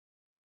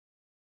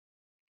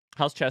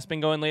How's chess been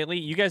going lately?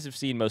 You guys have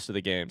seen most of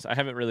the games. I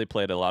haven't really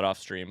played a lot off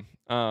stream.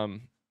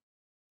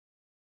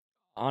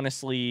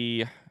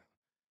 Honestly,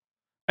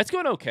 it's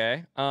going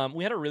okay.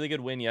 We had a really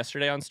good win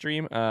yesterday on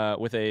stream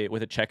with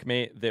a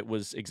checkmate that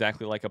was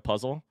exactly like a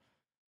puzzle.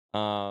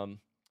 The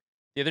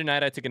other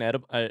night I took an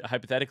edible.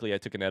 Hypothetically, I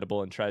took an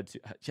edible and tried to.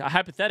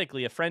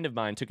 Hypothetically, a friend of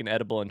mine took an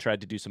edible and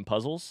tried to do some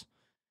puzzles,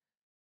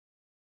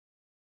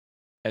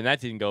 and that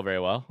didn't go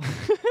very well.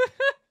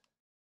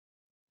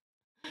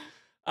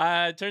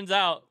 Turns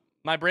out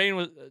my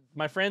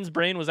friend's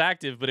brain was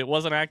active, but it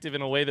wasn't active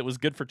in a way that was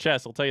good for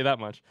chess. I'll tell you that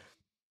much.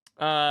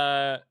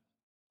 Our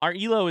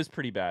ELO is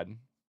pretty bad.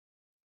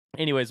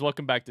 Anyways,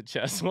 welcome back to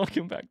chess.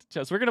 Welcome back to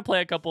chess. We're gonna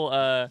play a couple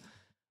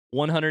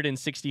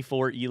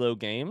 164 ELO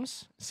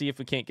games. See if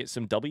we can't get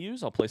some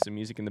W's. I'll play some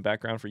music in the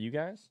background for you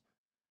guys.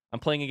 I'm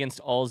playing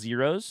against all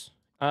zeros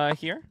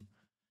here.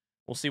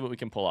 We'll see what we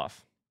can pull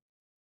off.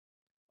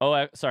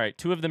 Oh, sorry.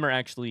 2 of them are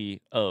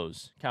actually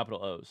O's,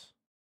 capital O's.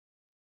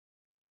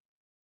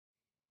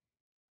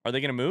 Are they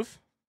gonna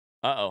move?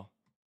 Uh-oh.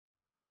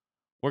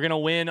 We're gonna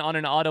win on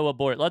an auto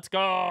abort. Let's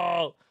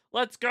go!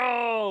 Let's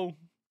go!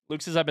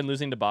 Luke says I've been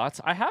losing to bots.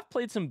 I have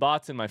played some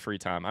bots in my free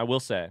time, I will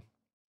say.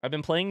 I've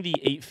been playing the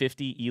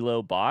 850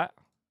 ELO bot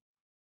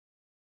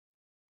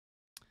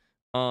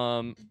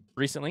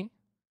recently,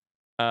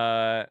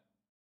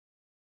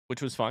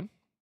 which was fun.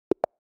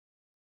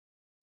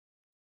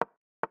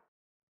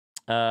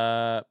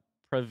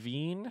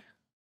 Praveen.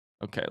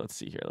 Okay, let's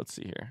see here. Let's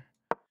see here.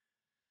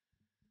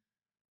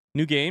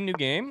 New game, new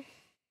game.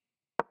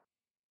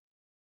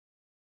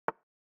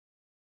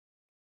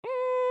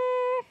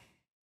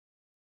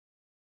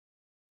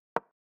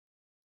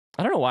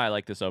 I don't know why I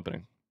like this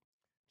opening.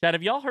 Chad,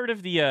 have y'all heard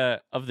of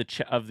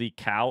the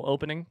cow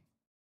opening?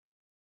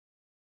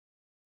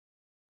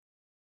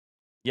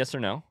 Yes or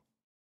no?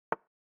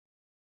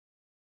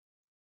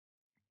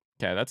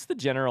 Okay, that's the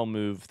general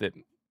move that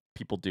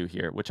people do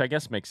here, which I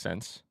guess makes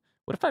sense.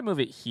 What if I move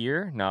it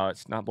here? No,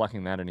 it's not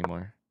blocking that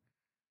anymore.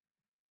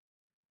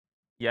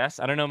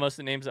 Yes, I don't know most of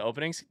the names of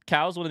openings.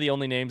 Cow's one of the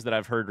only names that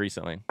I've heard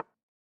recently.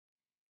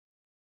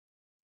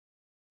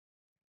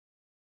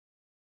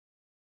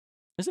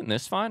 Isn't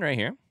this fine right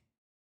here?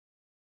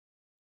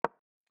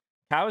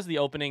 Cow is the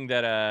opening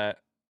that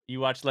you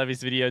watched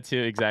Levy's video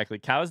too, exactly.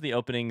 Cow is the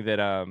opening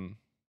that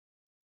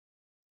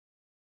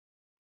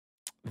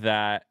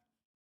that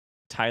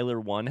Tyler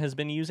 1 has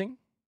been using.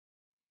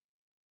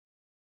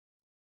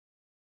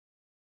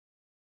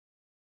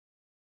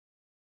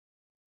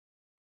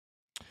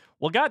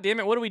 Well, god damn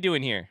it, what are we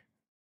doing here?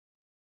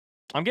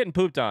 I'm getting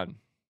pooped on.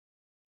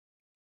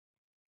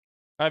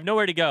 I have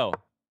nowhere to go.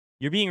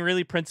 You're being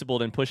really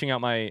principled and pushing out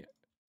my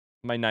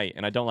knight,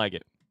 and I don't like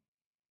it.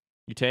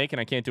 You take, and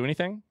I can't do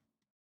anything?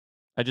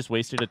 I just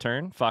wasted a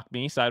turn. Fuck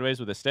me,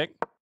 sideways with a stick.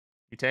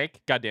 You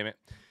take? God damn it.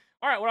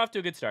 All right, we're off to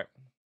a good start.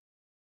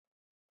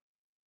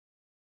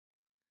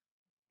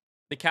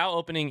 The cow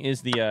opening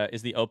is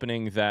the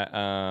opening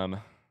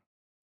that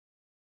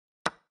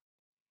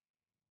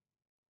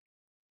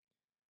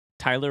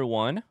Tyler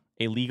 1,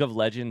 a League of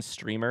Legends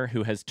streamer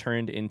who has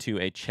turned into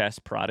a chess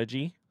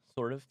prodigy,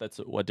 sort of. That's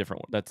a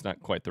different one. That's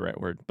not quite the right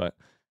word, but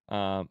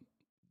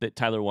that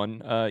Tyler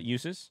 1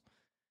 uses.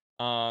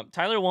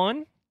 Tyler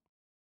 1,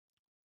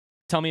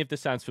 tell me if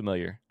this sounds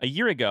familiar. A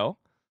year ago,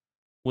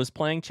 was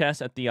playing chess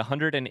at the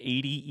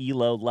 180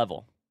 ELO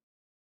level.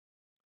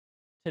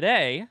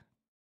 Today,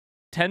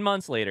 10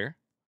 months later,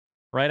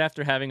 right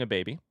after having a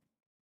baby,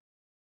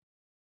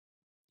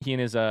 he and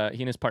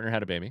his partner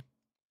had a baby.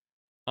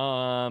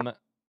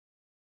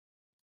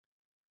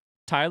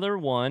 Tyler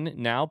 1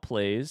 now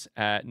plays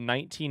at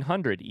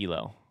 1900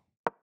 ELO.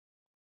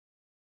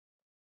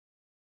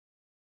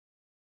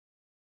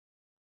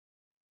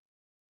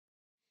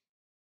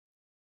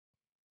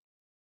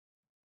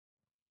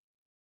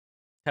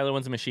 Tyler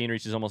 1's a machine,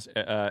 reaches almost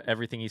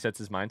everything he sets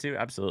his mind to.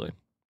 Absolutely.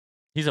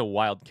 He's a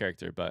wild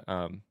character, but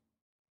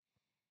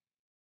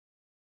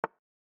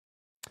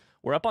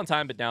we're up on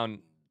time, but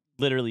down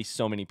literally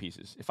so many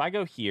pieces. If I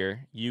go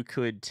here, you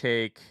could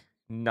take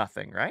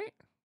nothing, right?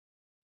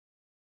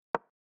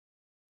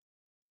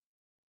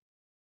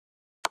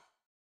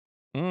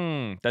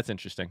 That's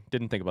interesting.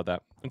 Didn't think about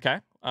that. Okay.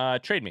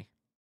 Trade me.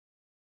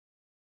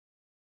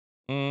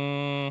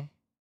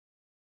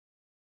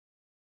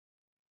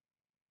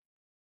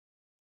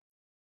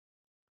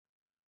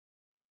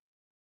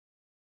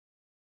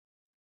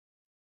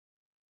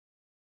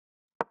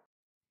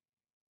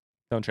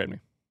 Don't trade me.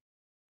 This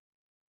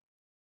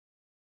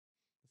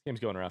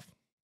game's going rough.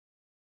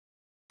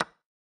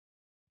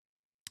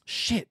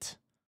 Shit.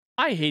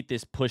 I hate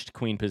this pushed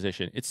queen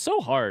position. It's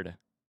so hard.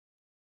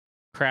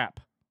 Crap.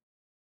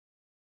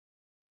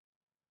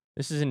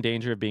 This is in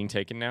danger of being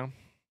taken now.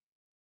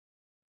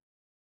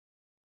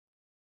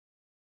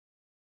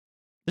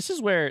 This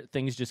is where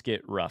things just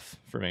get rough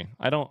for me.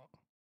 I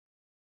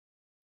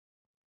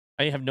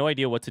have no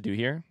idea what to do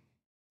here.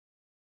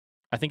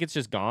 I think it's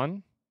just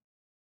gone.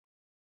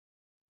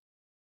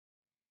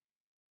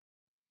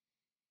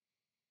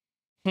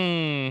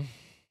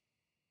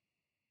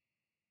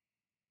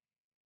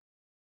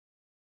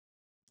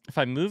 If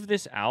I move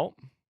this out,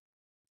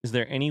 is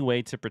there any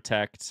way to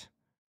protect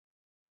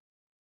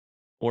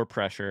or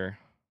pressure?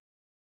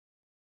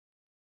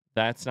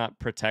 That's not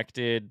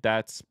protected.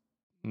 That's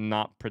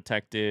not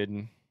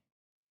protected.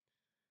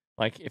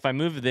 Like, if I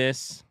move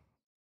this,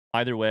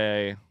 either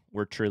way,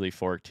 we're truly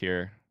forked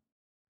here.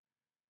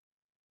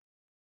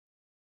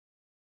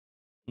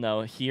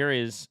 No, here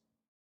is...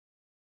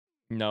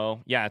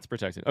 No. Yeah, it's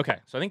protected. Okay,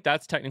 so I think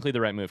that's technically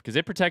the right move, because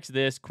it protects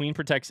this. Queen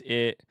protects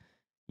it.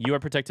 You are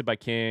protected by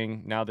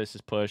king. Now this is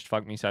pushed.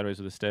 Fuck me sideways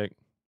with a stick.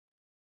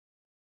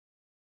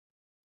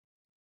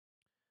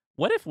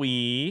 What if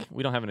we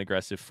don't have an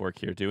aggressive fork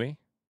here, do we?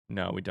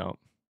 No, we don't.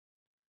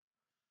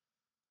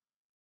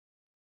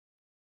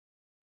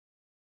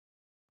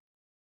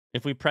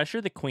 If we pressure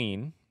the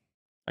queen,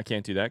 I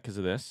can't do that because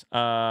of this.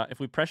 If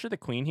we pressure the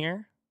queen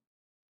here,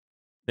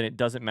 then it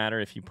doesn't matter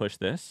if you push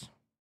this.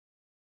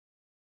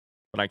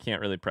 But I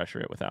can't really pressure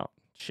it without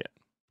shit.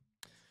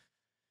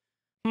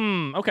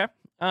 Okay.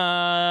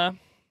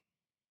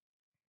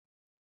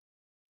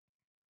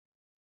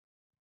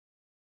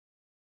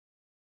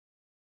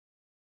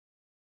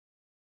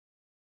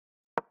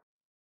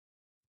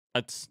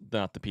 That's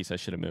not the piece I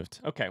should have moved.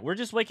 Okay, we're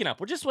just waking up.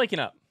 We're just waking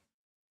up.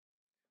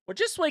 We're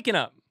just waking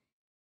up.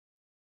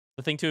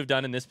 The thing to have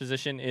done in this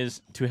position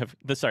is to have...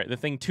 the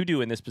thing to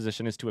do in this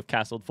position is to have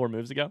castled 4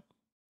 moves ago.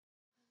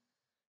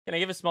 Can I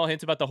give a small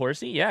hint about the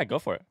horsey? Yeah, go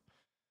for it.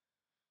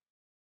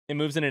 It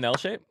moves in an L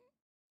shape.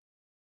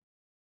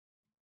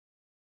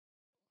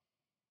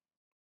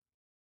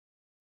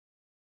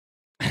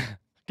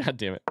 God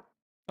damn it.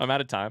 I'm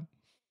out of time.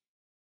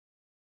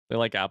 They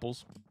like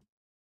apples.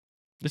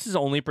 This is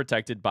only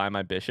protected by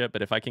my bishop,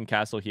 but if I can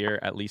castle here,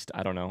 at least,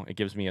 I don't know, it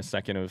gives me a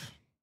second of...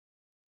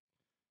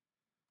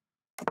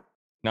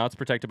 Now it's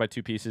protected by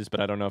 2 pieces, but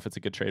I don't know if it's a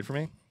good trade for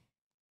me.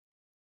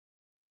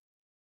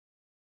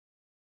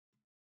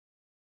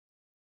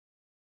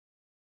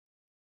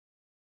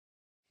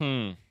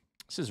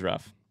 This is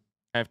rough.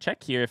 I have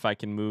check here if I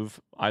can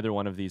move either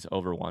one of these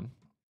over 1. If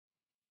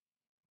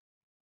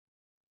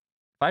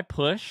I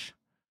push...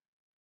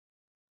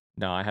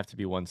 No, I have to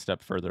be 1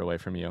 step further away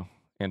from you.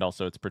 And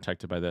also it's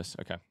protected by this.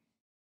 Okay.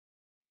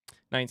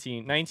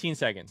 19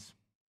 seconds.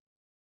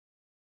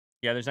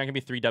 Yeah, there's not going to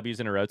be 3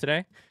 W's in a row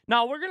today.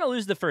 No, we're going to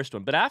lose the first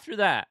one. But after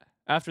that,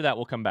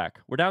 we'll come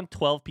back. We're down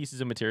 12 pieces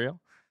of material.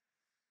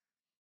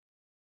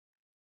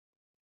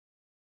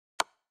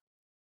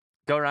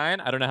 Go Ryan.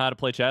 I don't know how to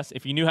play chess.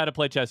 If you knew how to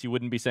play chess, you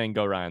wouldn't be saying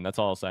go Ryan. That's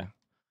all I'll say.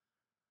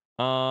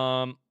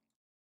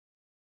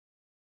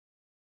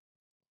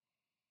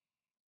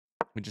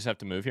 We just have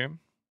to move here.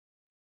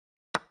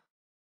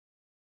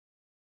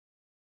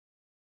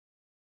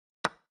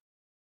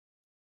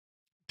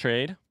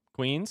 Trade.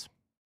 Queens.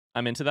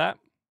 I'm into that.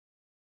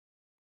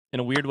 In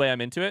a weird way, I'm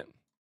into it.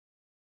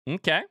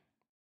 Okay.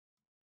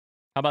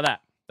 How about that?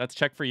 That's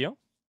check for you.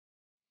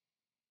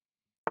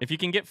 If you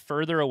can get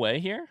further away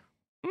here.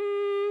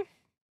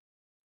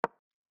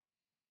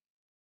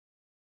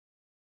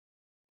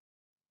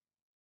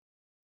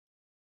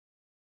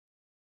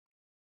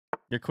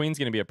 Your queen's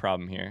going to be a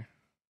problem here.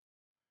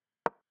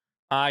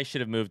 I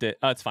should have moved it.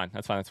 Oh, it's fine.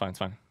 That's fine. That's fine. It's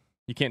fine.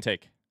 You can't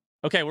take.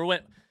 Okay, we're win.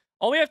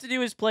 All we have to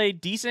do is play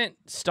decent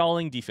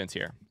stalling defense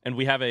here. And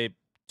we have a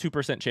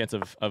 2% chance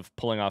of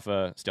pulling off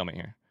a stalemate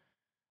here.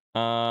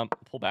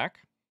 Pull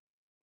back.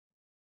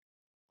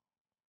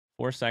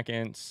 4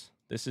 seconds.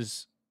 This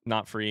is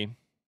not free.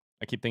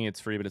 I keep thinking it's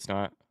free, but it's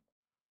not.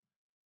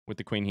 With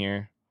the queen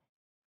here.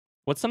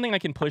 What's something I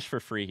can push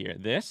for free here?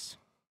 This.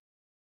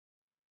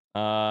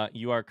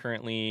 You are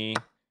currently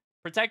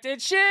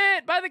protected.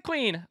 Shit! By the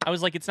queen. I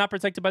was like, it's not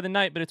protected by the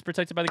knight, but it's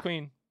protected by the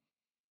queen.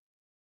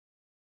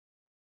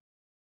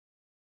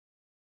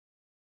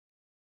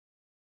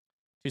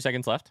 Two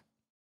seconds left.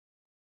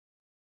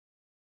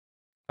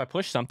 If I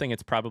push something,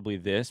 it's probably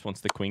this once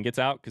the queen gets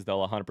out, because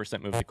they'll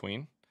 100% move the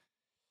queen.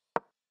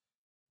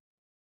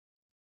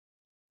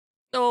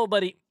 Oh,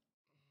 buddy.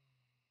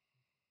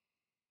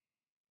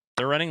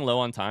 They're running low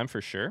on time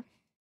for sure.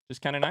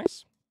 Just kind of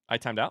nice. I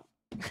timed out.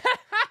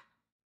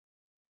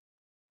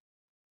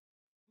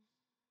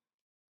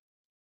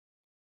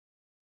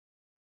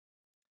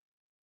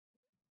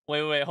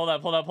 Wait. Hold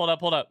up.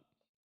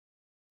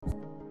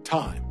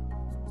 Time.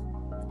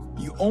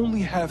 You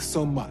only have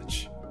so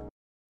much.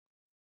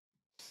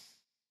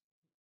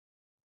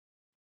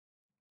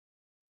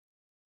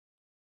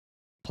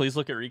 Please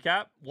look at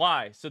recap.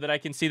 Why? So that I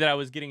can see that I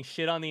was getting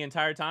shit on the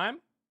entire time?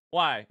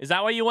 Why? Is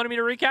that why you wanted me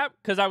to recap?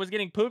 Because I was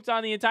getting pooped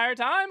on the entire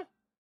time?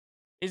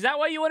 Is that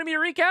why you wanted me to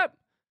recap?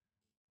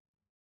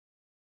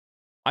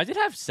 I did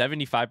have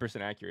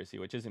 75% accuracy,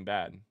 which isn't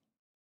bad.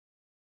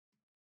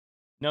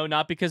 No,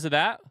 not because of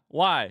that.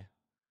 Why?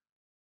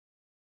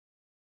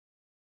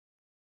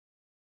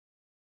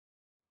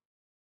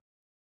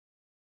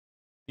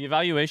 The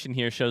evaluation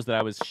here shows that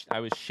I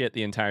was shit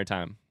the entire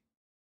time.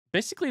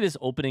 Basically, this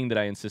opening that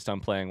I insist on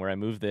playing where I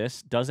move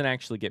this doesn't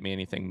actually get me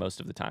anything most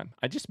of the time.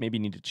 I just maybe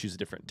need to choose a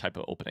different type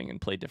of opening and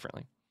play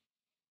differently.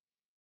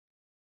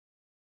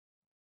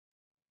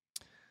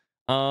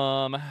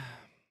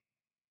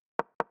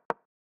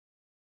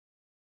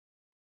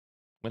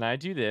 When I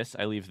do this,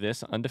 I leave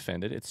this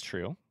undefended. It's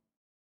true.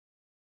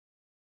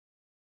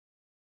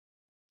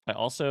 I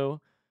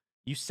also,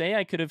 you say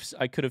I could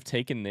have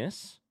taken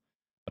this,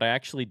 but I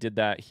actually did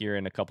that here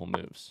in a couple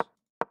moves.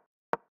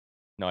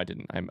 No, I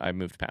didn't. I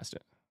moved past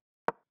it.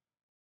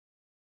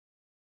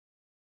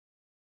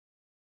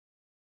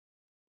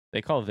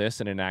 They call this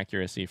an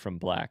inaccuracy from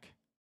black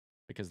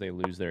because they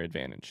lose their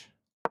advantage.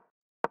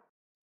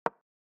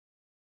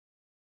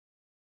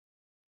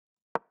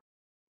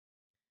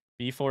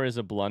 B4 is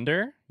a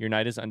blunder. Your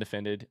knight is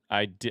undefended.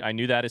 I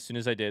knew that as soon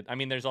as I did. I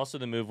mean, there's also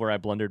the move where I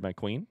blundered my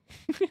queen.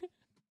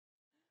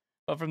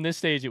 But from this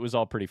stage, it was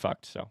all pretty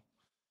fucked, so.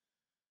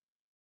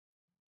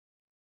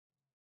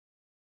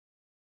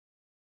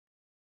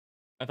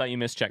 I thought you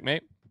missed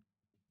checkmate.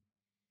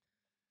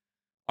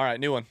 All right,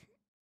 new one.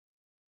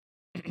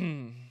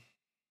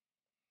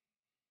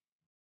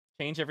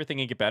 Change everything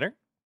and get better.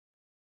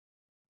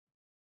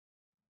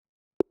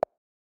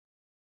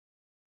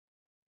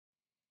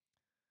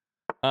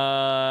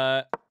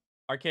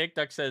 Archaic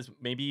Duck says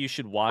maybe you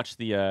should watch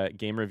the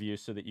game review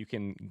so that you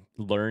can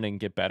learn and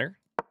get better.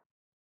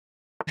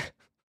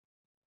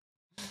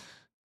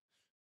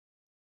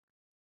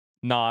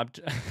 Nah,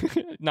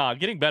 nah,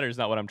 getting better is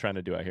not what I'm trying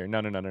to do out here.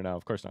 No,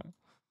 of course not.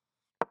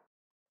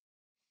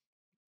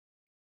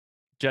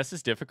 Chess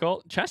is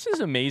difficult. Chess is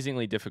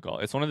amazingly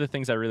difficult. It's one of the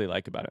things I really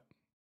like about it.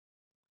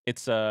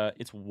 It's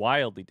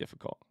wildly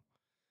difficult.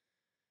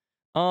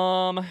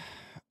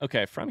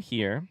 Okay, from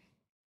here.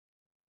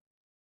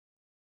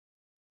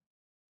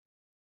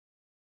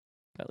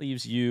 That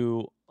leaves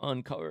you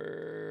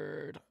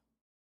uncovered.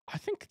 I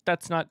think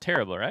that's not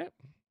terrible, right?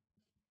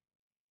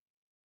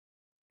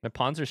 My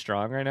pawns are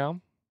strong right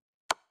now.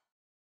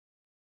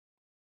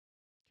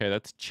 Okay,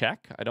 that's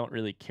check. I don't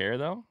really care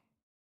though.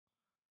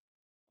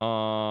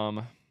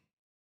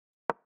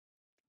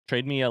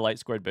 Trade me a light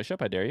squared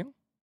bishop, I dare you.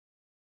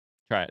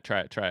 Try it.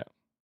 I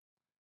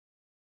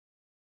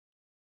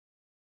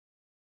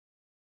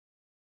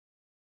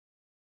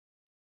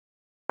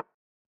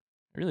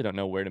really don't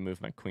know where to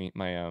move my queen.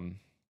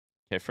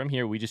 Okay, from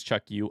here we just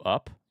chuck you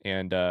up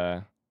and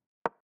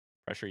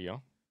pressure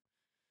you.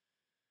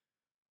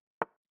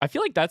 I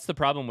feel like that's the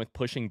problem with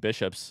pushing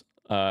bishops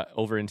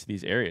over into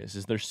these areas,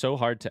 is they're so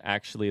hard to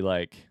actually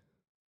like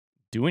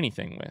do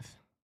anything with,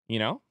 you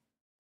know?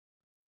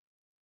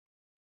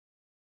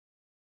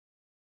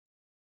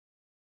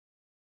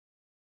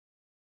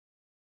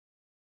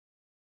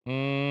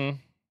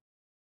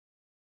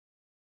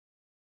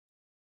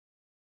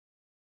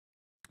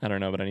 I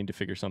don't know, but I need to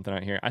figure something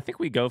out here. I think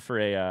we go for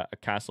a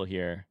castle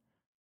here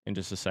in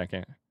just a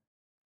second.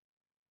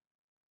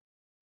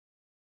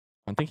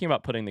 I'm thinking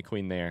about putting the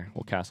queen there.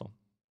 We'll castle.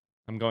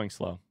 I'm going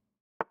slow.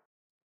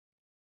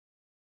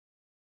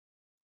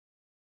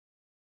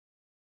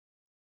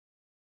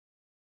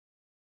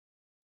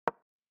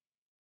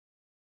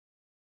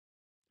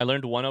 I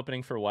learned one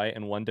opening for white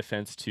and one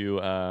defense to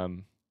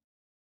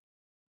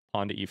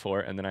pawn to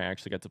e4, and then I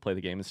actually got to play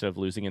the game instead of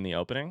losing in the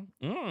opening.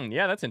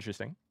 Yeah, that's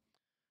interesting.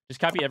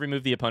 Just copy every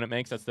move the opponent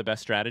makes. That's the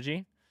best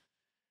strategy.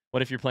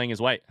 What if you're playing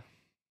as white?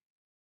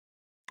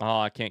 Oh,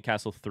 I can't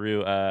castle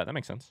through. That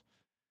makes sense.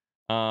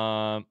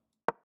 Can't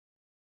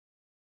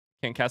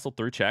castle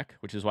through check,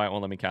 which is why it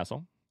won't let me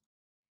castle.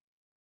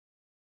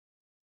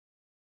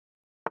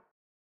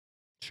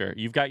 Sure,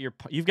 you've got your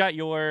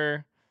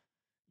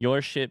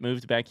shit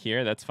moved back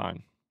here. That's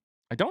fine.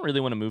 I don't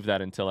really want to move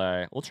that until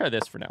we'll try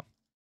this for now.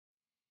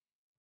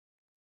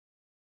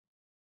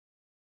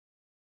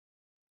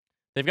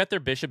 They've got their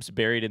bishops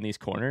buried in these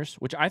corners,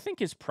 which I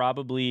think is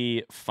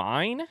probably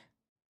fine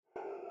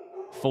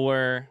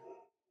for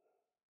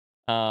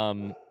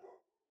I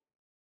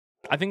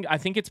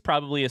think it's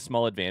probably a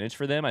small advantage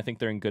for them. I think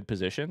they're in good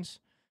positions.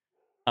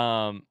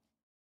 I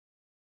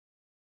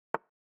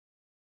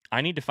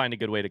need to find a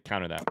good way to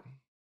counter that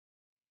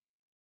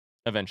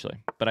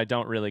eventually, but I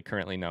don't really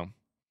currently know.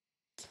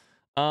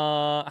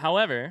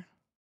 However,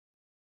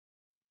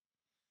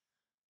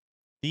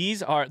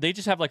 they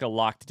just have like a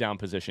locked down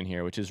position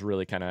here, which is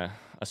really kind of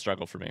a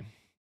struggle for me.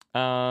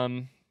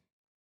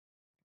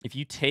 If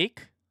you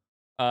take,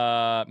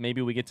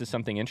 maybe we get to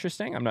something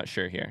interesting. I'm not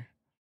sure here.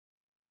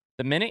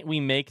 The minute we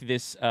make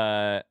this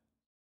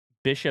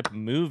bishop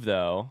move,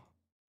 though,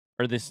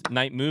 or this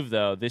knight move,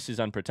 though, this is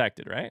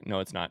unprotected, right?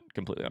 No, it's not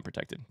completely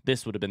unprotected.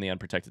 This would have been the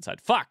unprotected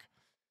side. Fuck!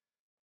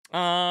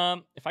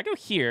 If I go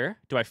here,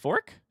 do I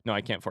fork? No,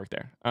 I can't fork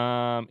there.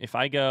 If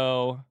I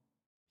go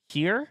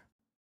here...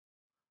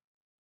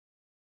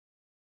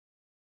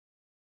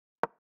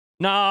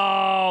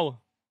 No!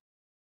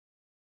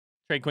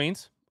 Trade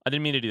queens? I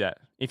didn't mean to do that.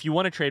 If you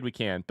want to trade, we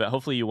can, but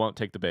hopefully you won't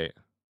take the bait.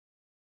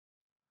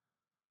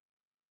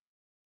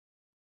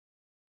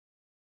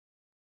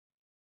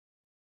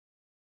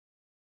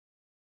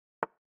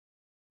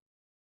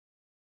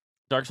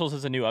 Dark Souls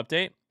is a new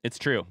update? It's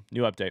true.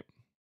 New update.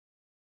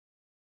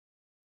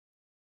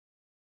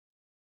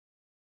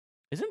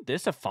 Isn't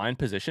this a fine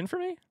position for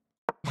me?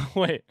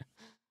 Wait.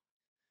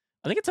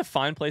 I think it's a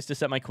fine place to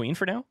set my queen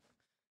for now.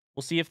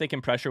 We'll see if they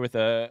can pressure with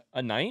a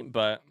knight,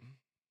 but...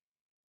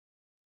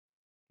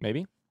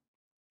 Maybe.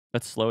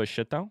 That's slow as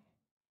shit, though.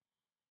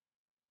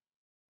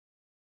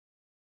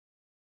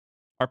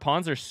 Our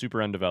pawns are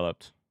super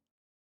undeveloped.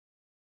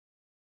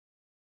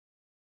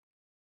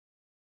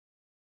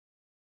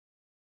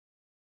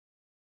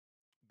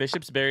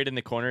 Bishop's buried in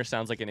the corner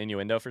sounds like an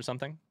innuendo for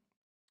something.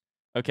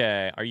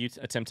 Okay, are you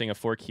attempting a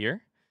fork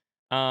here?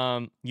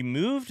 You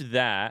moved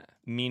that,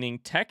 meaning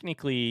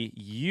technically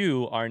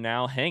you are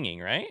now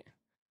hanging, right?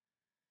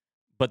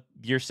 But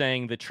you're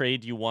saying the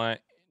trade you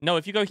want... No,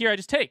 if you go here, I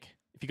just take.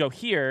 If you go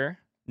here,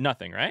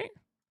 nothing, right?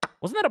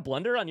 Wasn't that a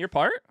blunder on your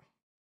part?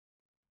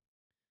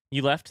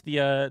 You left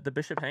the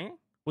bishop hanging?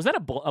 Was that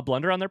a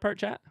blunder on their part,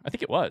 chat? I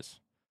think it was.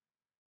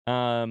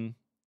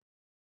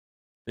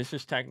 This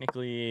is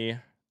technically...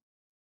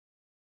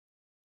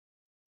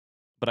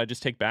 But I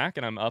just take back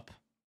and I'm up.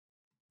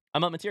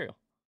 I'm up material.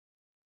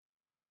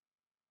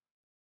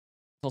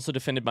 It's also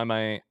defended by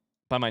my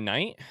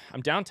knight.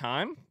 I'm down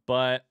time,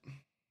 but...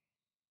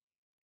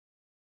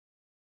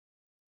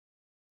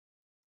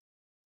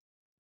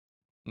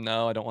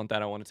 No, I don't want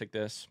that. I want to take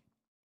this.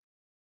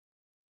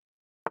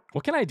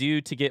 What can I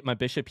do to get my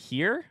bishop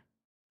here?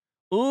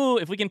 Ooh,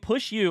 if we can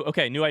push you...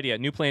 Okay, new idea.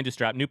 New plan just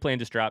dropped. New plan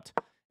just dropped.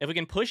 If we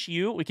can push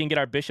you, we can get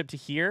our bishop to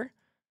here.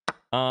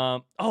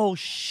 Oh,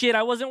 shit.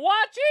 I wasn't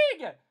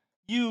watching!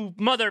 You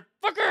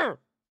motherfucker!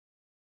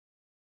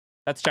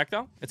 That's check,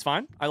 though. It's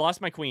fine. I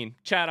lost my queen.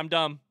 Chat, I'm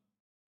dumb.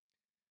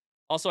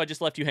 Also, I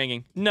just left you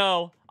hanging.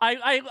 No,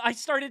 I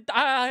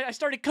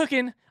started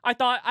cooking. I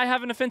thought I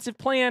have an offensive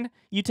plan.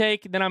 You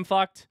take, then I'm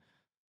fucked.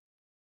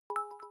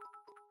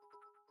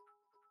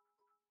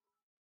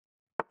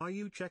 Are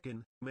you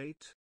checking,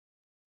 mate?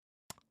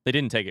 They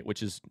didn't take it,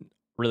 which is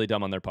really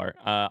dumb on their part.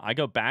 I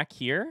go back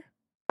here.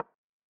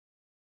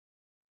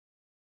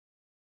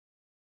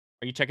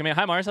 Are you checking me?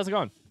 Hi, Mars. How's it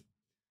going?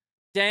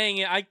 Dang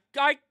it. I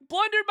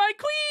blundered my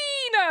queen!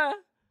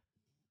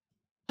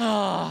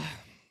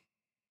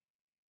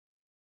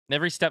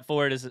 Every step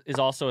forward is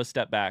also a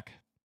step back.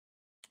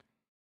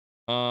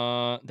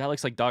 That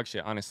looks like dog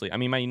shit, honestly. I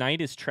mean, my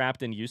knight is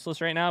trapped and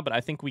useless right now, but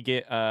I think we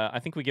get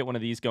one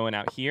of these going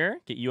out here.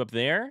 Get you up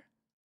there.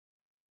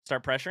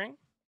 Start pressuring.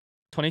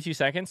 22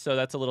 seconds, so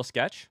that's a little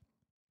sketch.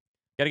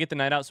 Got to get the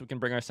knight out so we can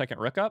bring our second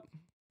rook up.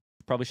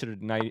 Probably should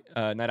have knight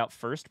out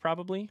first,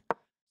 probably, so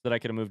that I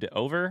could have moved it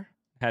over.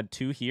 Had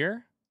two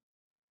here.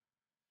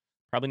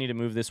 Probably need to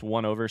move this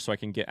one over so I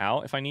can get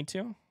out if I need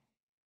to.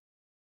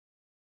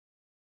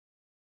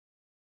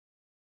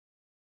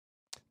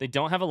 They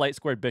don't have a light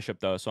squared bishop,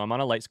 though, so I'm on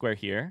a light square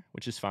here,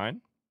 which is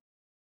fine.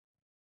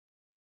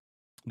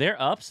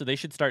 They're up, so they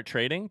should start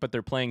trading, but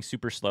they're playing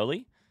super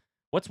slowly.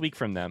 What's weak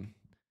from them?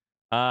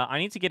 I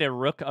need to get a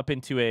rook up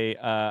into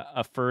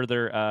a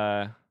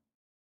further...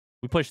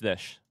 We push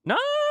this. No,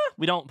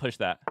 we don't push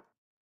that.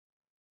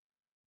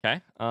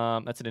 Okay,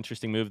 that's an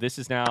interesting move. This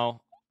is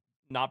now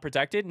not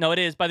protected. No, it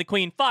is by the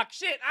queen. Fuck,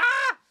 shit,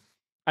 ah!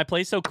 I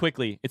play so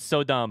quickly. It's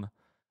so dumb.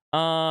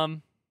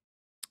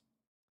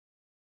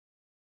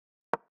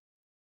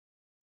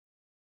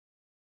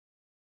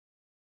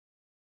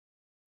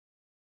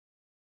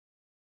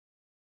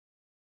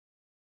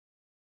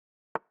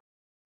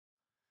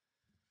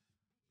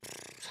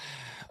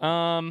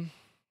 I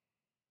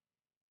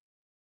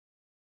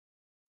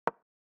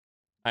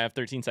have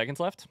 13 seconds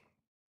left.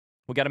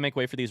 We got to make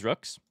way for these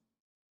rooks.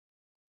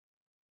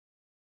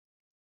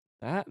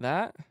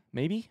 That,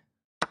 maybe?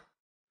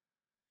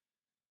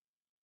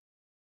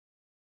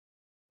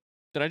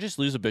 Did I just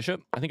lose a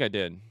bishop? I think I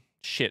did.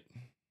 Shit.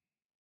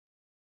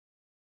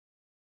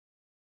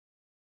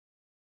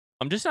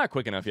 I'm just not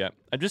quick enough yet.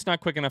 I'm just not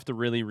quick enough to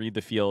really read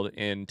the field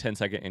in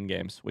 10-second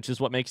in-games, which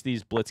is what makes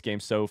these blitz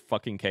games so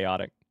fucking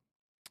chaotic.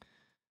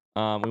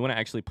 We want to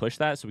actually push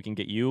that so we can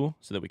get you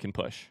so that we can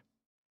push.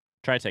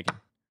 Try taking.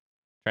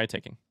 Try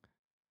taking.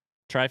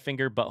 Try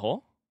finger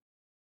butthole.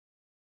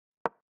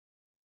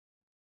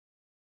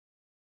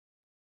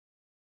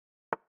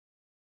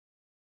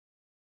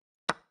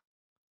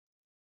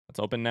 It's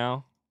open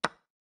now.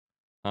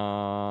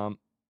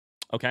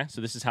 Okay,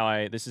 so this is how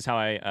I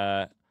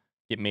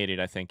get mated,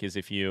 I think, is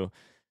if you...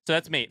 So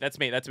that's mate. That's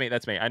mate.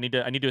 I need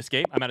to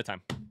escape. I'm out of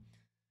time.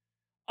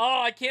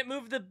 Oh, I can't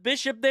move the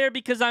bishop there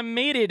because I'm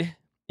mated.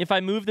 If I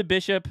move the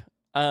bishop...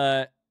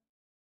 Wait,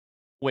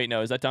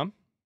 no, is that dumb?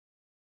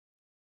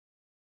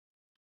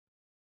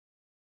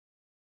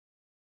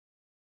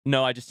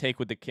 No, I just take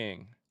with the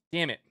king.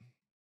 Damn it.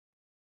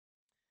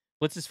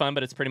 Blitz is fun,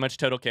 but it's pretty much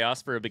total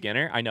chaos for a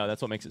beginner. I know,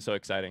 that's what makes it so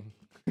exciting.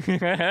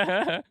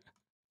 If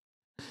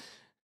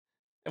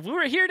we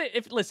were here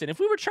to... Listen, if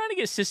we were trying to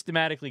get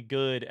systematically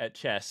good at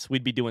chess,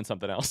 we'd be doing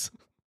something else.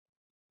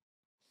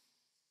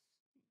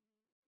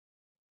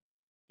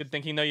 Good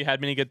thinking, though. You had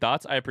many good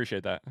thoughts. I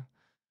appreciate that.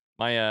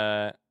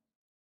 I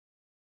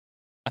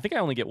think I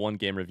only get one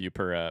game review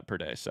per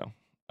day, so...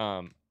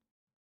 All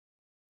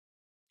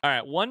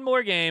right, one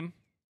more game.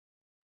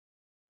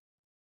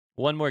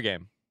 One more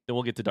game. Then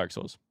we'll get to Dark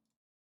Souls.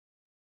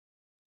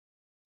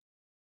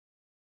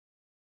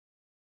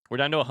 We're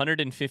down to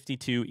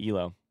 152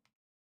 ELO.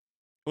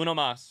 Uno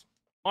mas.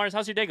 Mars,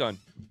 how's your day going?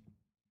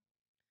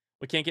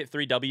 We can't get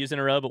 3 W's in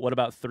a row, but what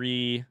about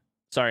 3?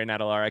 Sorry,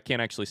 Natalar, I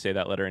can't actually say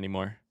that letter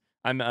anymore.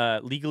 I'm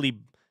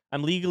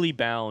legally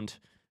bound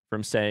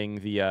from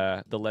saying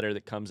the letter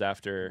that comes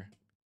after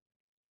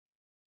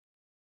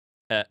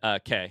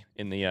K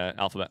in the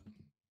alphabet.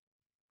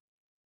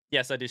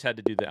 Yes, I just had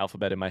to do the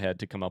alphabet in my head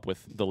to come up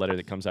with the letter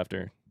that comes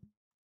after.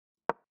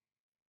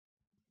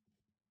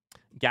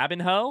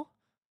 Gabinho?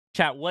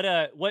 Chat, what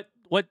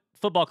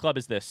football club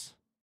is this?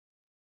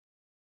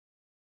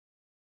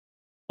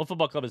 What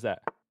football club is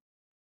that?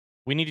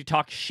 We need to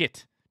talk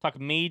shit. Talk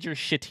major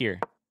shit here.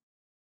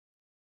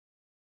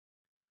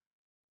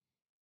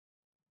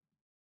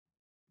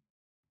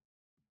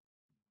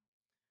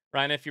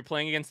 Ryan, if you're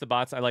playing against the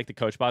bots, I like the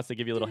coach bots. They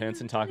give you little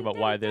hints and talk about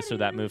why this or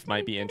that move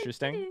might be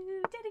interesting.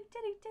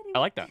 I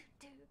like that.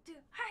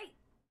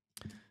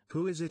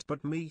 Who is it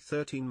but me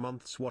 13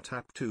 months what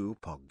hap to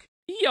Pog?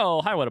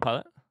 Yo, hi, what a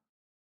pilot.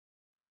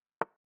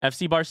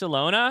 FC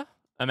Barcelona?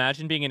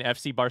 Imagine being an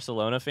FC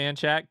Barcelona fan,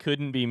 chat.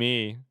 Couldn't be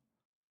me.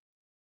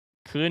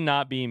 Could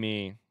not be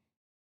me.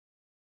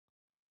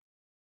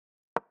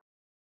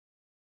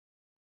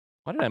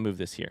 Why did I move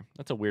this here?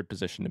 That's a weird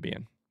position to be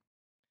in.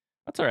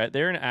 That's all right.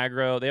 They're an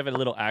aggro. They have a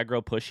little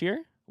aggro push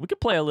here. We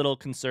could play a little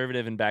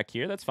conservative and back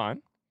here. That's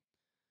fine.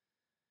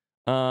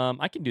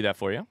 I can do that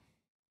for you.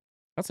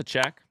 That's a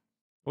check.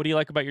 What do you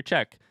like about your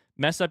check?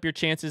 Mess up your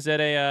chances at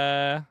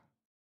a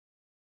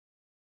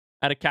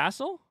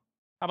castle?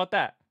 How about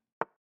that?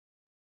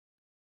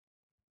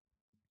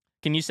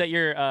 Can you set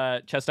your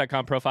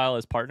chess.com profile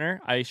as partner?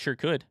 I sure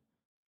could.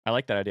 I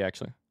like that idea,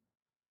 actually.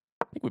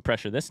 I think we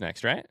pressure this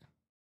next, right?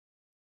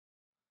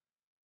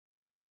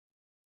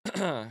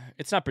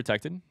 It's not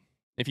protected.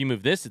 If you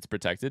move this, it's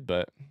protected,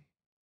 but...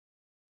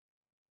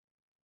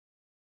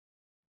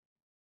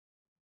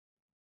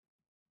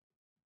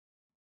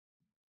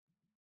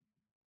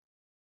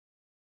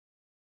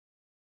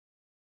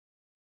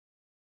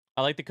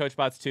 I like the coach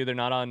bots, too. They're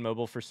not on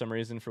mobile for some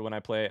reason for when I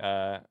play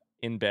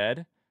in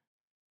bed.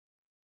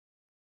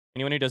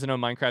 Anyone who doesn't know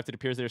Minecraft, it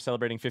appears they're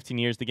celebrating 15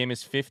 years. The game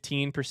is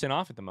 15%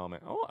 off at the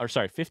moment. Oh, or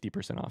sorry,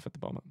 50% off at the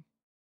moment.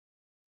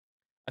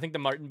 I think the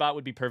Martin bot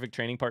would be perfect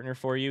training partner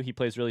for you. He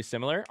plays really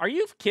similar. Are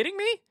you kidding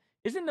me?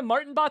 Isn't the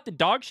Martin bot the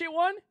dog shit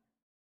one?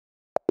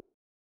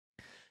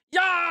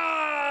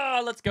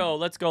 Yeah! Let's go.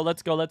 Let's go.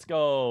 Let's go. Let's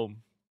go.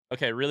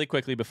 Okay, really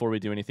quickly before we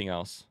do anything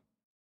else.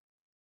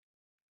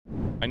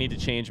 I need to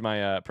change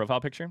my profile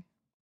picture.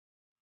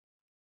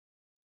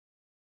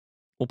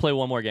 We'll play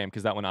one more game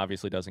because that one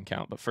obviously doesn't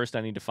count. But first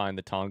I need to find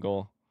the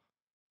toggle.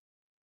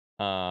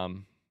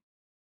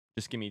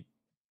 Just give me...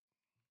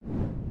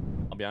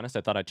 I'll be honest,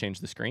 I thought I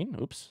changed the screen.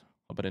 Oops.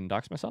 Hope I didn't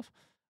dox myself.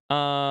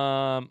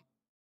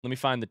 Let me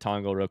find the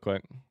toggle real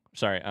quick.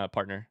 Sorry,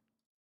 partner.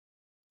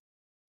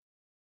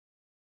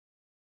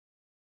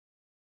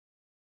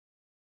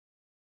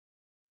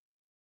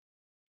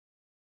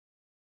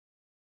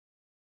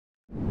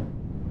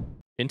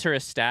 Enter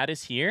a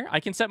status here. I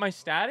can set my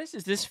status?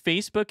 Is this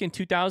Facebook in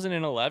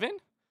 2011?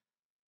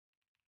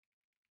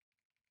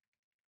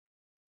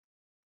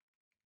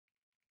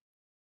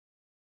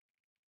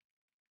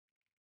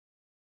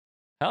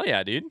 Hell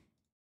yeah, dude.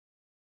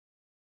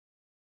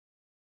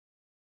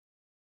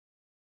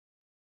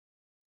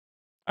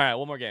 All right,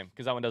 one more game,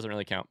 because that one doesn't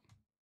really count.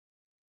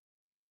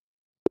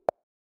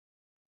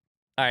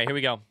 All right, here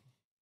we go.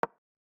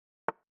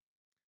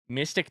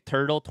 Mystic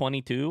Turtle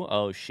 22.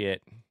 Oh,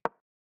 shit.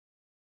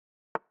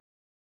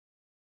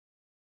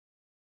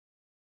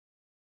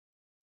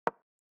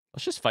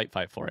 Let's just fight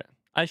for it.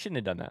 I shouldn't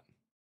have done that.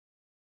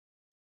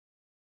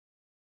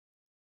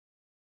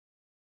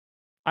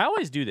 I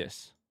always do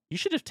this. You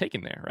should have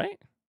taken there, right?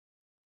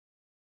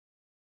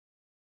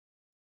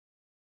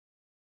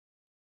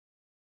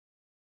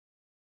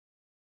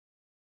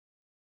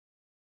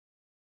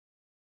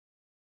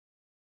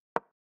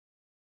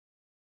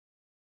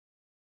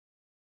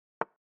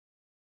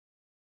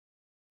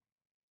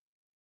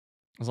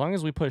 As long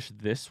as we push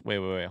this... Wait,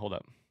 hold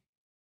up.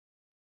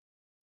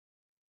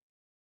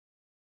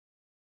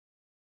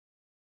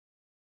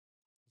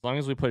 As long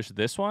as we push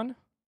this one,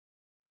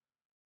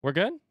 we're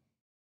good?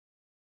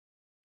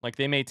 Like,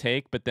 they may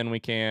take, but then we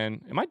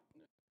can... Am I...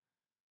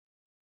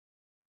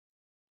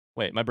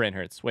 Wait, my brain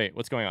hurts. Wait,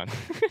 what's going on?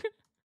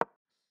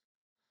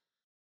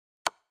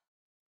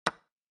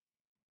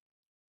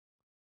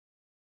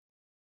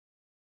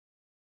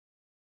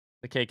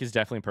 The cake is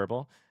definitely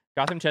purple.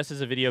 Gotham Chess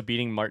is a video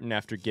beating Martin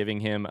after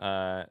giving him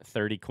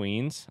 30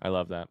 queens. I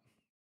love that.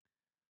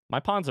 My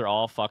pawns are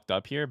all fucked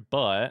up here,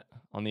 but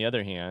on the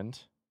other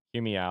hand,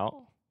 hear me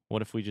out.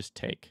 What if we just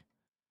take?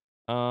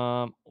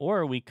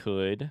 Or we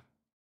could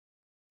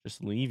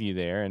just leave you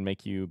there and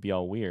make you be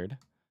all weird.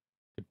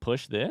 Could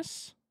push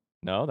this.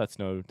 No, that's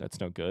no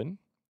good.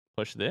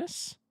 Push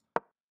this.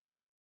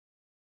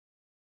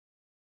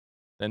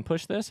 Then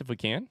push this if we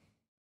can.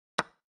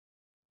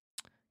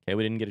 Okay,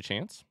 we didn't get a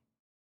chance.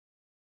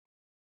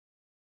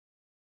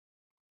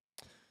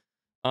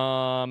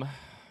 Okay.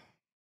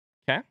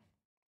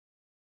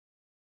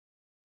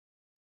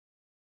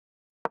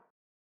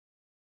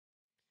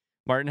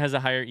 Martin has a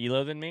higher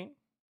ELO than me.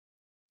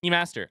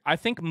 E-Master, I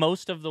think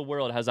most of the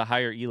world has a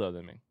higher ELO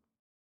than me.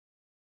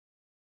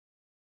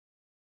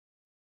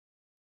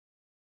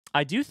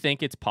 I do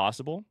think it's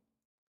possible.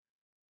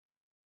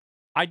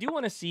 I do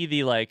want to see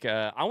the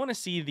I want to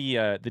see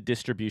the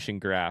distribution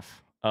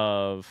graph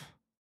of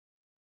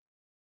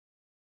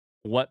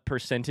what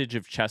percentage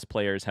of chess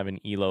players have an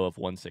ELO of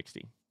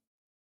 160.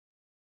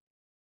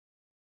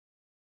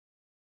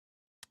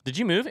 Did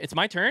you move? It's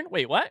my turn?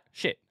 Wait, what?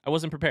 Shit, I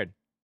wasn't prepared.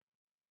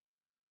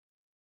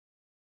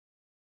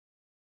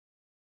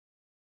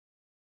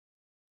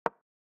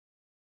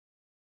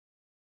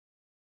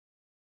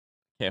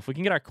 Okay, if we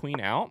can get our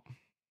queen out.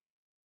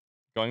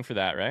 Going for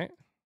that, right?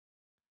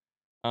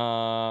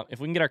 If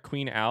we can get our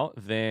queen out,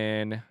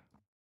 then...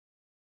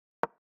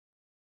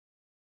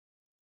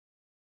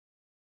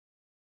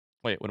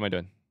 Wait, what am I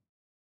doing?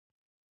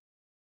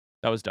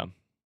 That was dumb.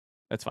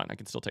 That's fine. I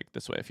can still take it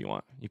this way if you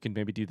want. You can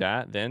maybe do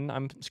that. Then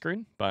I'm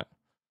screwed, but...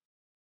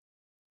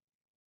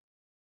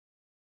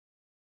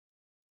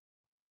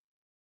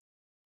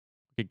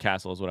 Good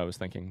castle is what I was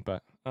thinking,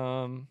 but...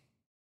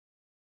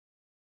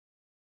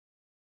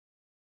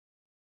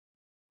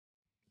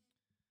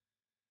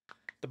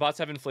 The bots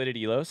have inflated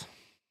ELOs.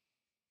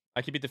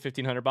 I could beat the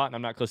 1500 bot, and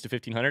I'm not close to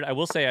 1500. I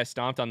will say I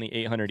stomped on the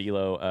 800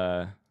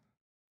 ELO...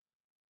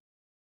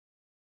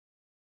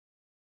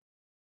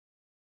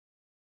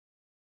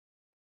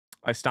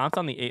 I stomped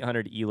on the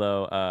 800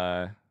 ELO,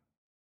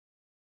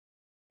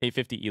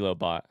 850 ELO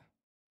bot.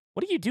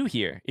 What do you do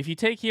here? If you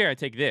take here, I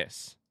take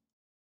this.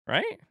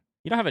 Right?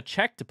 You don't have a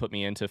check to put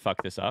me in to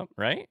fuck this up,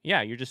 right?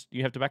 Yeah, you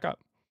have to back up.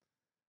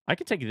 I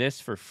could take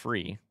this for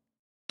free.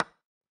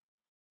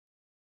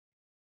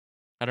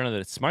 I don't know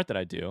that it's smart that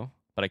I do,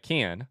 but I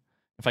can.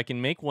 If I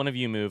can make one of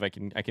you move, I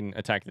can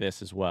attack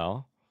this as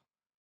well.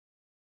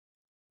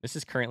 This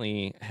is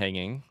currently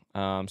hanging,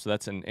 so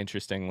that's an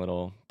interesting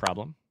little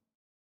problem.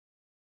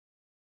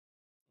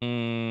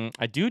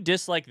 I do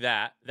dislike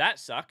that. That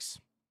sucks.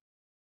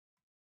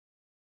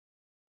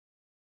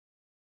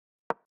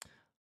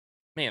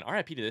 Man,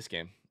 RIP to this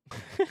game.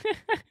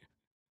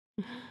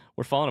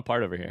 We're falling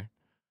apart over here.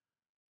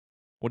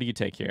 What do you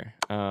take here?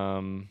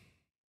 We're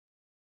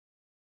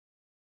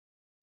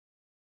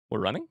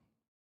running?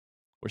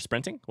 We're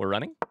sprinting? We're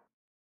running?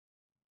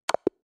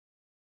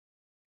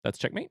 That's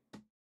checkmate.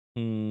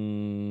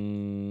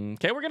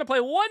 Okay, we're going to play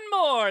one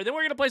more. Then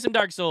we're going to play some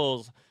Dark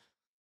Souls.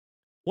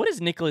 What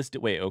does Nicholas do?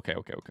 Wait, okay.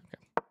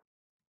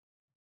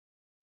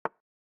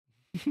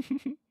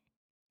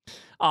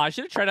 Oh, I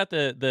should have tried out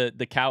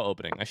the cow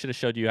opening. I should have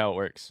showed you how it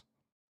works.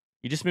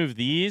 You just move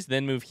these,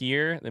 then move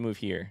here, then move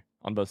here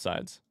on both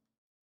sides.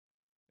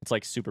 It's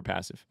like super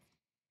passive.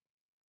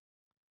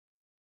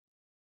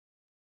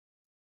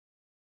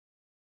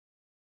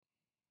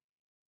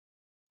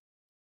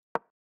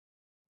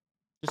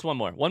 Just one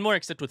more. One more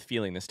except with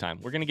feeling this time.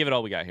 We're going to give it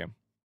all we got here.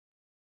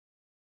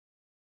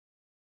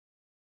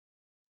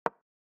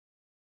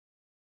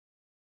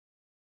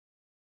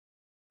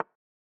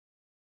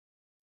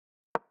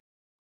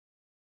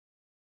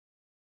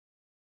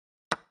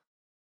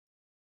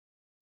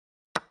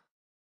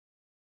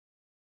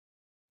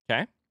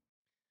 Okay.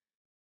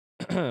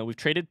 We've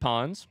traded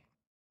pawns.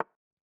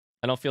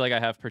 I don't feel like I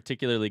have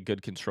particularly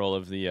good control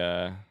of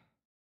the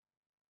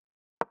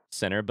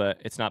center,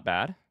 but it's not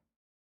bad.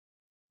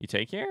 You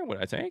take here?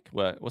 What I take?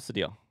 What's the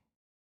deal?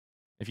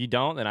 If you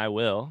don't, then I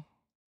will.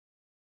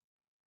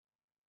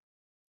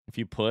 If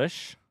you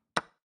push.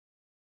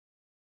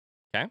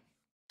 Okay.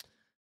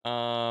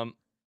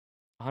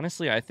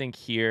 Honestly, I think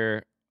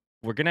here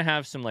we're going to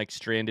have some like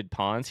stranded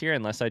pawns here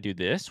unless I do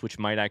this, which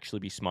might actually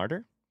be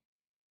smarter.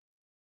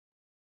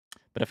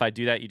 But if I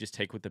do that, you just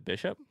take with the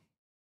bishop.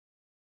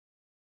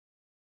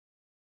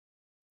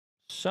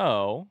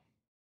 So,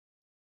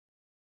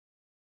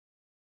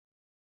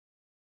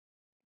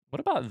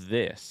 what about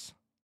this?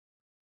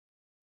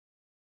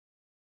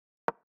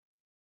 Is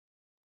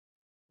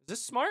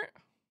this smart?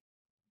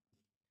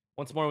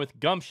 Once more with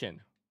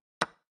gumption.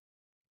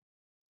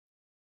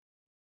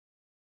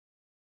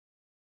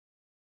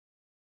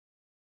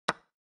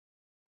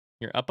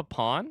 You're up a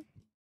pawn.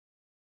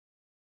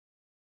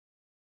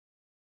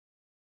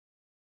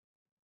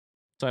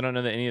 So I don't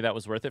know that any of that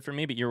was worth it for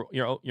me, but you're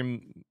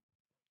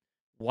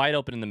wide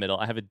open in the middle.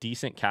 I have a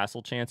decent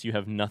castle chance. You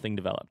have nothing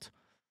developed.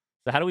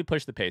 So how do we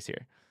push the pace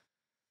here?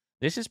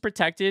 This is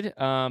protected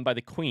by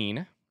the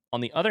queen.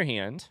 On the other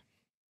hand,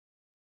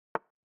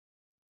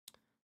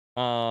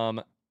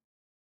 I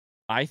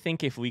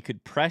think if we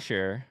could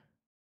pressure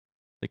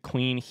the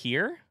queen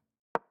here,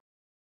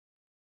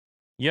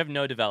 you have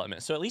no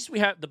development. So at least we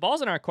have the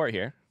ball's in our court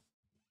here.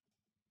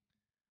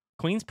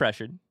 Queen's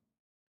pressured.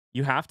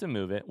 You have to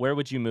move it. Where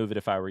would you move it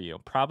if I were you?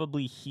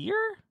 Probably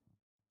here?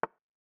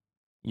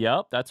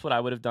 Yep, that's what I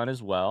would have done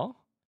as well.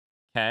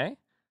 Okay.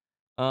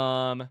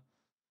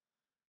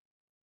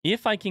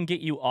 If I can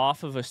get you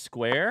off of a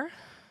square...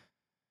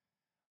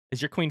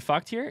 Is your queen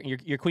fucked here?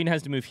 Your queen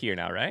has to move here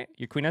now, right?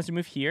 Your queen has to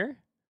move here.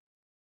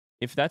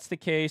 If that's the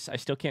case, I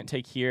still can't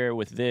take here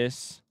with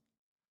this.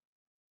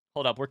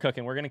 Hold up, we're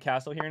cooking. We're going to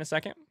castle here in a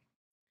second.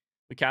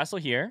 We castle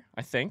here,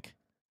 I think.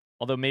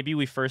 Although maybe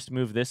we first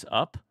move this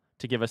up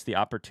to give us the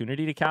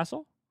opportunity to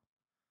castle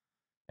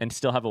and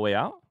still have a way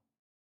out.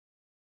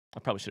 I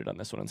probably should have done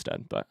this one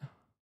instead, but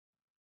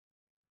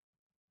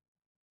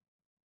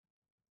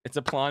it's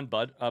a pawn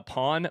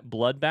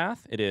bloodbath.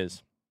 It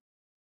is.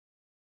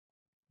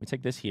 We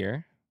take this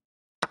here.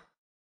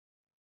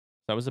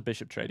 That was a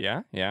bishop trade,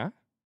 yeah? Yeah.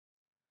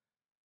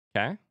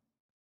 Okay.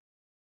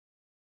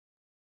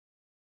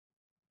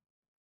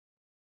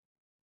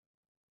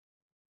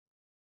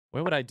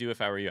 What would I do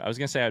if I were you? I was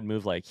going to say I'd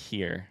move like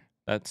here.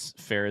 That's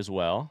fair as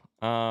well.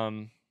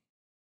 Okay.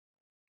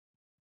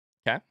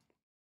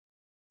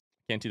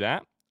 Can't do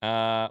that.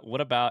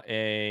 What about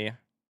a...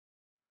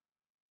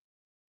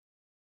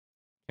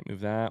 Can't move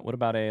that. What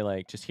about a,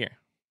 like, just here?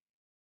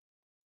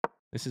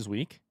 This is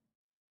weak.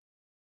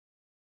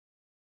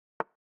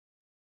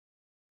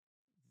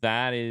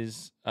 That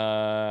is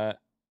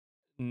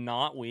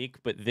not weak,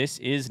 but this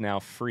is now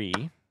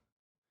free.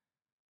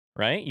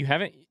 Right? You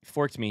haven't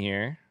forked me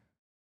here.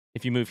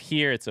 If you move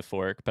here, it's a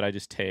fork, but I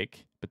just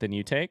take. But then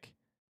you take.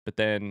 But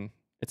then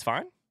it's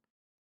fine.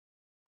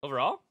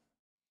 Overall.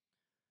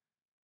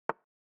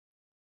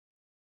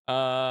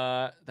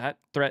 That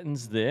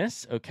threatens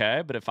this.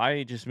 Okay, but if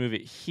I just move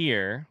it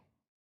here,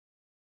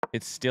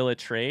 it's still a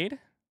trade.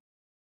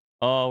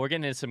 Oh, we're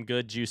getting into some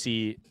good,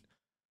 juicy,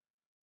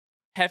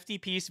 hefty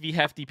piece v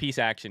hefty piece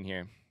action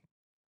here.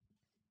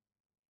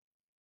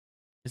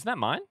 Isn't that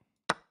mine?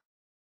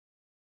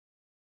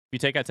 You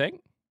take, I take.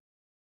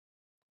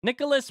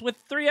 Nicholas with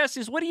 3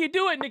 S's. What are you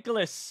doing,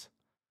 Nicholas?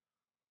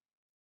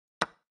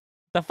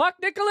 The fuck,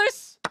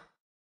 Nicholas?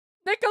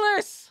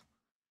 Nicholas!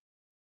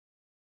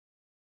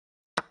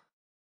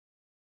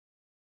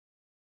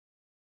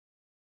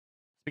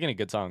 Speaking of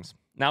good songs,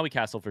 now we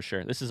castle for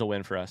sure. This is a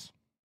win for us.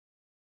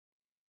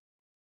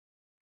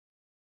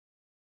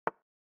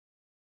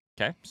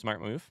 Okay,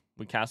 smart move.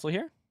 We castle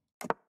here.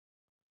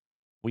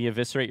 We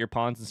eviscerate your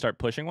pawns and start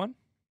pushing one,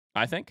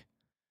 I think.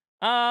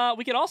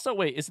 We could also...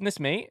 Wait, isn't this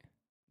mate?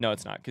 No,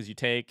 it's not, because you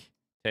take...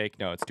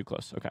 No, it's too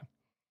close. Okay.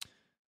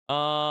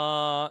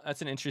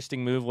 That's an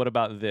interesting move. What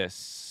about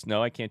this?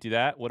 No, I can't do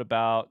that. What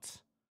about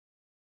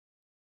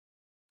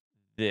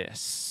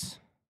this?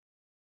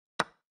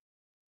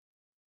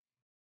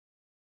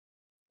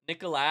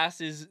 Nicholas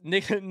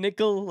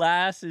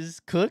is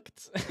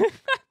cooked.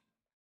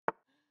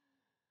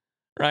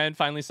 Ryan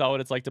finally saw what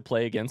it's like to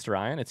play against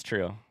Ryan. It's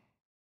true.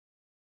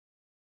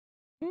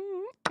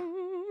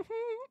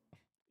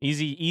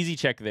 Easy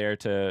check there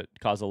to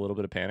cause a little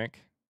bit of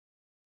panic.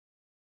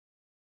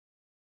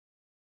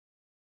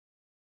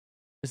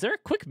 Is there a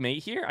quick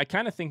mate here? I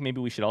kind of think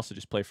maybe we should also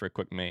just play for a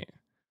quick mate.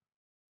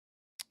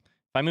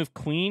 If I move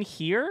queen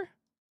here,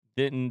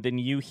 then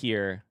you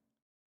here.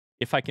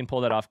 If I can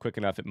pull that off quick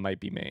enough, it might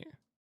be mate.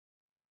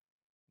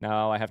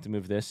 Now I have to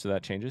move this, so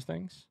that changes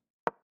things.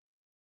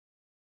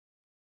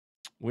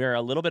 We're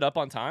a little bit up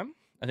on time.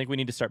 I think we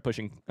need to start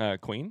pushing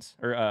queens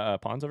or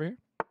pawns over here.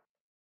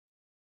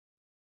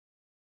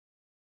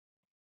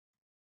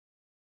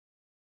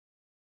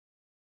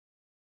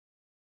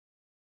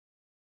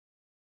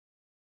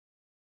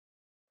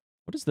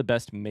 What is the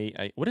best mate?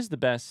 What is the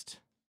best?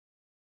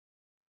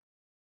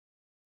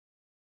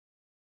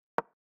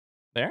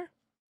 There?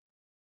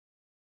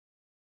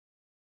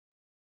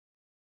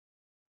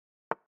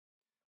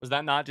 Was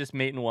that not just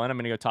mate in one? I'm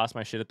going to go toss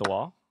my shit at the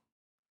wall.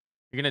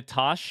 You're going to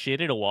toss shit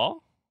at a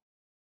wall?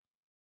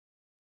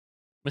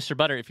 Mr.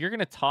 Butter, if you're going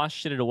to toss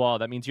shit at a wall,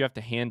 that means you have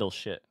to handle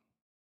shit.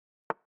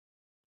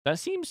 That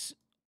seems...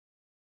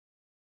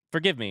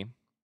 Forgive me.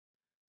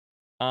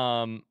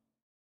 Not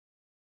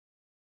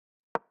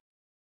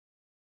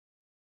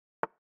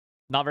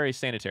very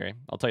sanitary.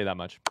 I'll tell you that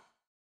much.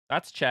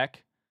 That's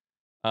check.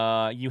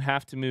 You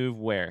have to move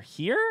where?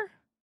 Here?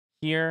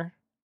 Here?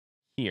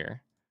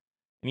 Here.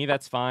 Me,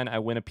 that's fine. I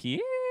win a piece.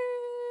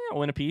 I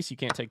win a piece. You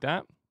can't take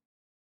that.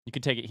 You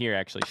can take it here,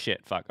 actually.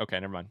 Shit. Fuck. Okay,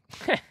 never mind.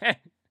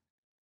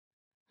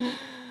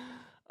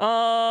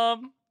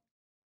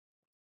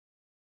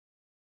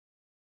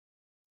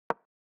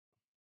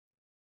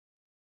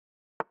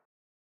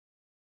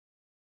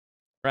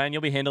 Ryan,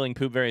 you'll be handling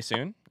poop very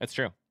soon. That's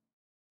true.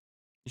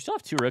 You still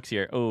have 2 rooks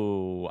here.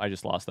 Oh, I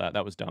just lost that.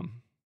 That was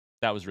dumb.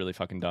 That was really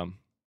fucking dumb.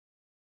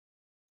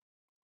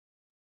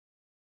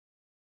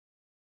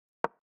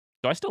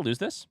 Do I still lose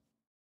this?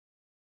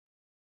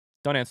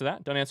 Don't answer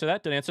that. Don't answer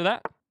that. Don't answer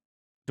that.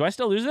 Do I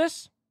still lose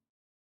this?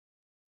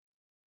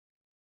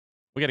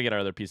 We got to get our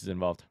other pieces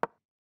involved.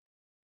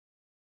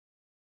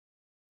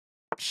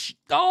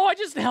 Oh, I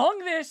just hung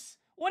this.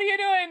 What are you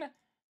doing?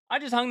 I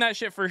just hung that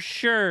shit for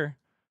sure.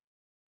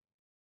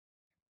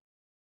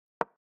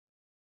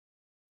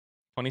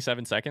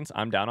 27 seconds.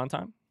 I'm down on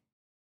time.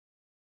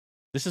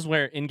 This is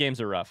where in-games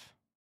are rough.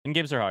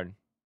 In-games are hard.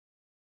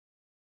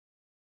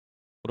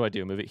 What do I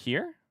do? Move it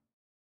here?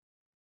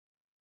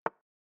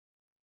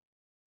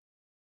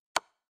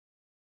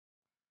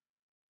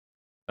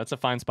 That's a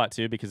fine spot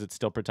too because it's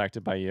still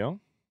protected by you.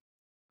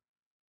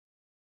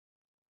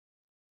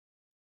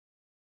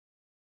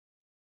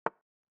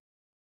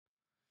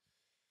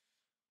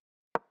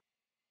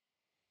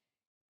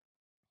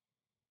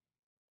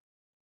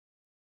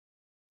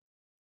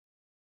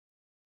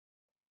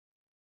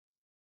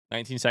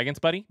 19 seconds,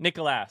 buddy.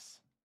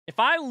 Nicholas, if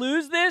I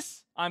lose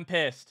this, I'm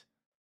pissed.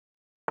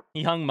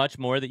 He hung much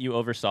more that you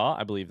oversaw.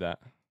 I believe that.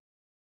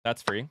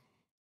 That's free.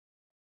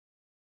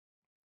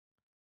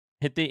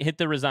 Hit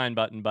the resign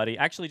button, buddy.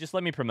 Actually, just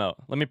let me promote.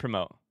 Let me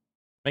promote.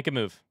 Make a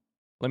move.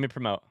 Let me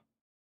promote.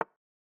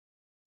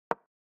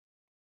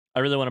 I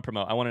really want to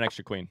promote. I want an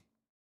extra queen.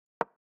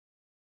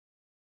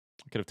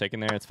 I could have taken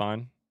there. It's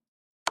fine.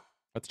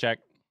 Let's check.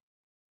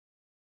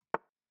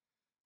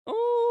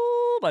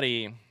 Oh,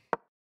 buddy.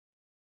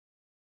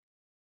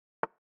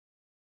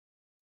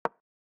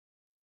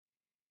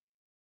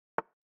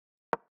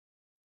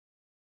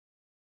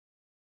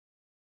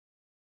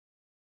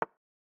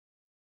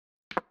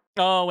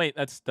 Oh, wait.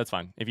 That's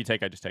fine. If you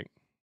take, I just take.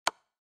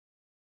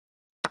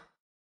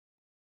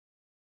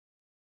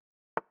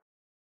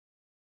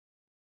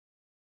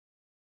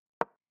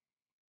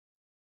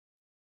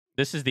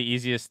 This is the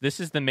easiest. This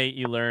is the mate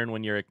you learn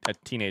when you're a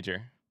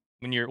teenager.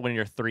 When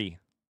you're 3.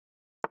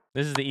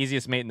 This is the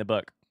easiest mate in the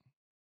book.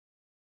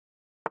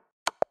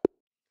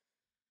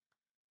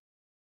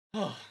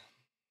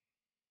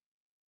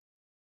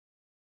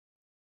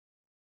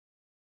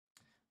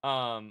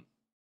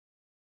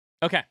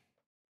 Okay.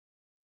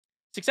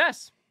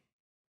 Success.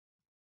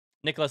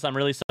 Nicholas, I'm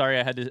really sorry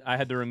I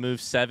had to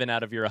remove 7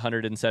 out of your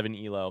 107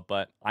 ELO,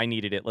 but I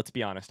needed it. Let's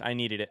be honest. I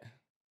needed it.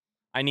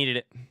 I needed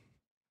it.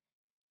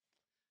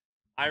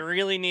 I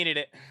really needed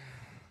it.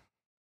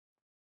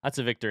 That's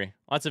a victory.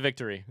 That's a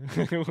victory.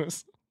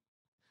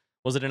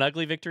 Was it an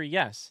ugly victory?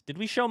 Yes. Did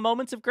we show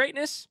moments of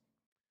greatness?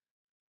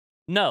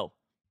 No.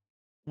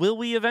 Will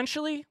we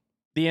eventually?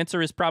 The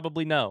answer is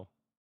probably no.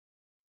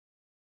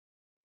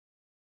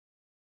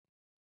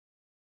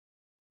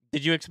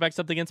 Did you expect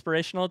something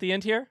inspirational at the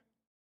end here?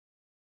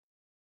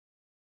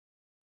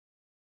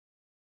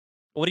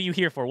 What are you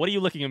here for? What are you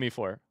looking at me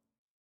for?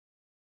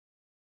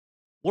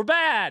 We're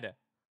bad.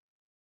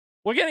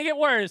 We're going to get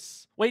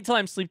worse. Wait till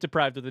I'm sleep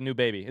deprived with a new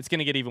baby. It's going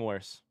to get even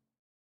worse.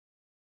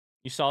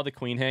 You saw the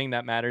queen hang.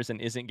 That matters and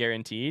isn't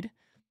guaranteed.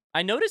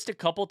 I noticed a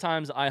couple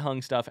times I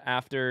hung stuff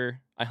after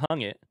I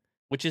hung it,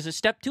 which is a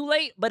step too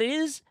late, but it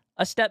is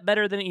a step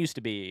better than it used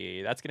to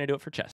be. That's going to do it for chess.